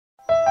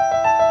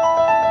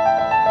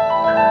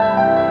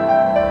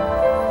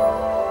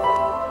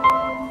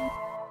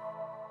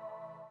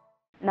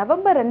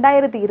November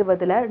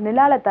 2020ல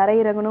நிலால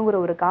தரையிறங்கணுங்கிற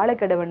ஒரு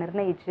காலக்கெடுவை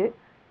நிர்ணயிச்சு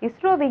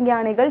இஸ்ரோ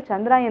விஞ்ஞானிகள்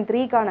சந்திராயன்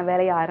 3க்கான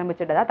வேலையை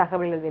ஆரம்பிச்சிட்டதா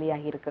தகவல்கள்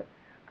வெளியாகி இருக்கு.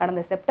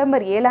 கடந்த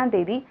செப்டம்பர் 7ஆம்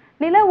தேதி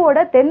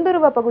நிலவோட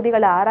தென்துருவ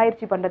பகுதிகளை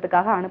ஆராய்ச்சி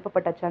பண்றதுக்காக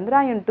அனுப்பப்பட்ட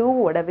Chandrayaan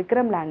 2ஓட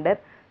Vikram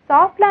lander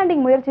soft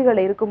landing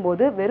முயற்சிகள்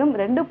இருக்கும்போது வெறும்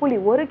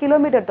 2.1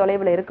 கிலோமீட்டர்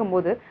தொலைவில்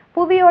இருக்கும்போது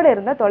புவியோட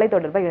இருந்த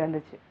தொலைத்தொடர்பை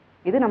இழந்துச்சு.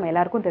 இது நம்ம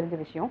எல்லாருக்கும் தெரிஞ்ச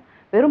விஷயம்.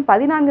 வெறும்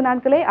 14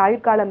 நாட்களே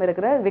ஆயுட்காலம்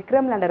இருக்கிற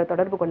விக்ரம் லேண்டரை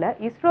தொடர்பு கொள்ள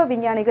இஸ்ரோ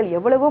விஞ்ஞானிகள்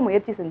எவ்வளவோ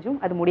முயற்சி செஞ்சும்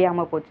அது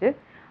முடியாம போச்சு.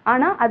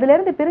 ஆனா அதுல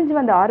இருந்து பிரிஞ்சு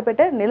வந்த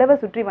ஆர்பிட்டர் நிலவை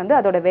சுற்றி வந்து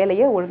அதோட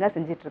வேலையை ஒழுங்கா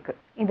செஞ்சிட்டு இருக்கு.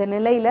 இந்த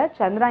நிலையில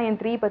சந்திராயன்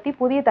 3 பத்தி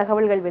புதிய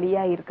தகவல்கள்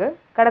வெளியாகிருக்கு.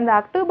 கடந்த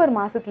அக்டோபர்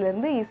மாசத்துல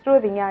இருந்து இஸ்ரோ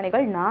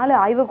விஞ்ஞானிகள் 4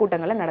 ஆய்வு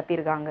கூட்டங்களை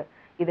நடத்தியிருக்காங்க.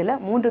 இதுல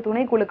 3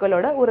 துணை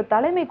குழுக்களோட ஒரு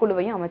தலைமை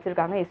குழுவையும்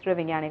அமைச்சிருக்காங்க இஸ்ரோ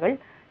விஞ்ஞானிகள்.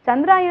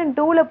 சந்திராயன்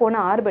 2ல போன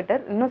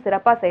ஆர்பிட்டர் இன்னும்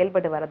சிறப்பா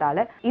செயல்பட்டு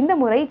வரதால இந்த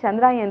முறை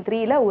சந்திராயன்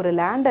 3ல ஒரு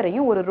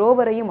லேண்டரையும் ஒரு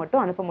ரோவரையும்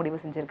மட்டும் அனுப்ப முடிவு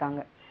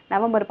செஞ்சிருக்காங்க.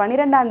 நவம்பர்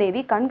 12ஆம்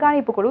தேதி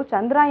கண்காணிப்பு குழு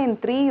சந்திராயன்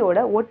 3யோட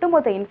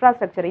ஒட்டுமொத்த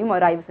இன்ஃப்ராஸ்ட்ரக்சரையும்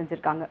மறு ஆய்வு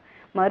செஞ்சிருக்காங்க.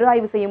 மறு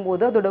ஆய்வு செய்யும்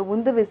போது அதோட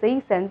உந்து விசை,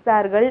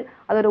 சென்சார்கள்,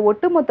 அதோட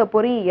ஒட்டுமொத்த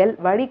பொறியியல்,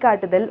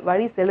 வழிகாட்டுதல்,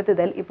 வழி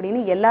செலுத்துதல் இப்படின்னு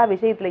எல்லா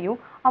விஷயத்திலையும்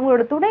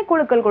அவங்களோட துணை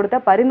குழுக்கள் கொடுத்த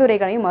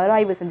பரிந்துரைகளையும் மறு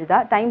ஆய்வு செஞ்சதா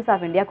டைம்ஸ்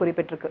ஆஃப் இந்தியா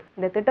குறிப்பிட்டிருக்கு.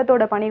 இந்த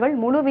திட்டத்தோட பணிகள்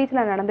முழு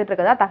வீச்சில் நடந்துட்டு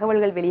இருக்கதா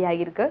தகவல்கள்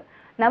வெளியாகிருக்கு.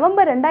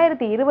 நவம்பர்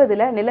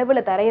 2020ல நிலவுல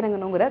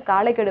தரையிறங்கணுங்கிற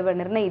காலக்கெடுவை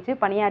நிர்ணயிச்சு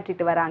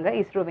பணியாற்றிட்டு வராங்க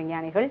இஸ்ரோ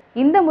விஞ்ஞானிகள்.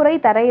 இந்த முறை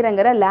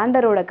தரையிறங்குற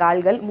லேண்டரோட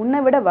கால்கள்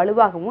முன்னை விட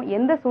வலுவாகவும்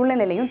எந்த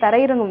சூழ்நிலையிலையும்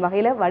தரையிறங்கும்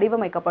வகையில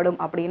வடிவமைக்கப்படும்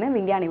அப்படின்னு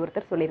விஞ்ஞானி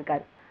ஒருத்தர்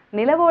சொல்லியிருக்காரு.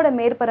 நிலவோட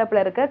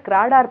மேற்பரப்புல இருக்க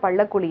கிராடார்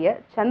பள்ளக்குழிய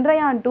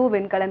சந்திரயான் 2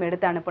 விண்கலம்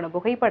எடுத்து அனுப்பின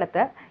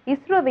புகைப்படத்தை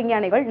இஸ்ரோ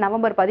விஞ்ஞானிகள்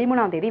நவம்பர்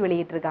 13ஆம் தேதி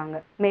வெளியிட்டிருக்காங்க.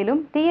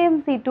 மேலும்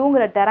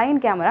TMC-2ங்கிற டெரைன்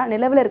கேமரா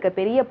நிலவுல இருக்க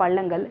பெரிய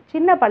பள்ளங்கள்,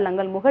 சின்ன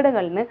பள்ளங்கள்,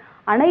 முகடுகள்னு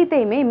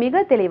அனைத்தையுமே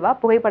மிக தெளிவா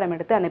புகைப்படம்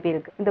எடுத்து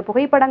அனுப்பியிருக்கு. இந்த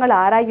புகைப்படங்களை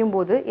ஆராயும்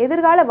போது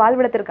எதிர்கால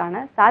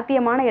வாழ்விடத்திற்கான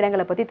சாத்தியமான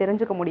இடங்களை பத்தி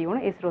தெரிஞ்சுக்க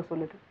முடியும்னு இஸ்ரோ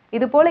சொல்லுது.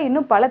 இது போல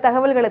இன்னும் பல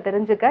தகவல்களை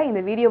தெரிஞ்சுக்க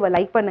இந்த வீடியோவை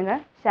லைக் பண்ணுங்க,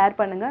 ஷேர்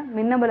பண்ணுங்க,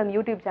 மின்னம்பலம்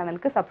யூடியூப்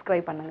சேனலுக்கு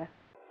சப்ஸ்கிரைப் பண்ணுங்க.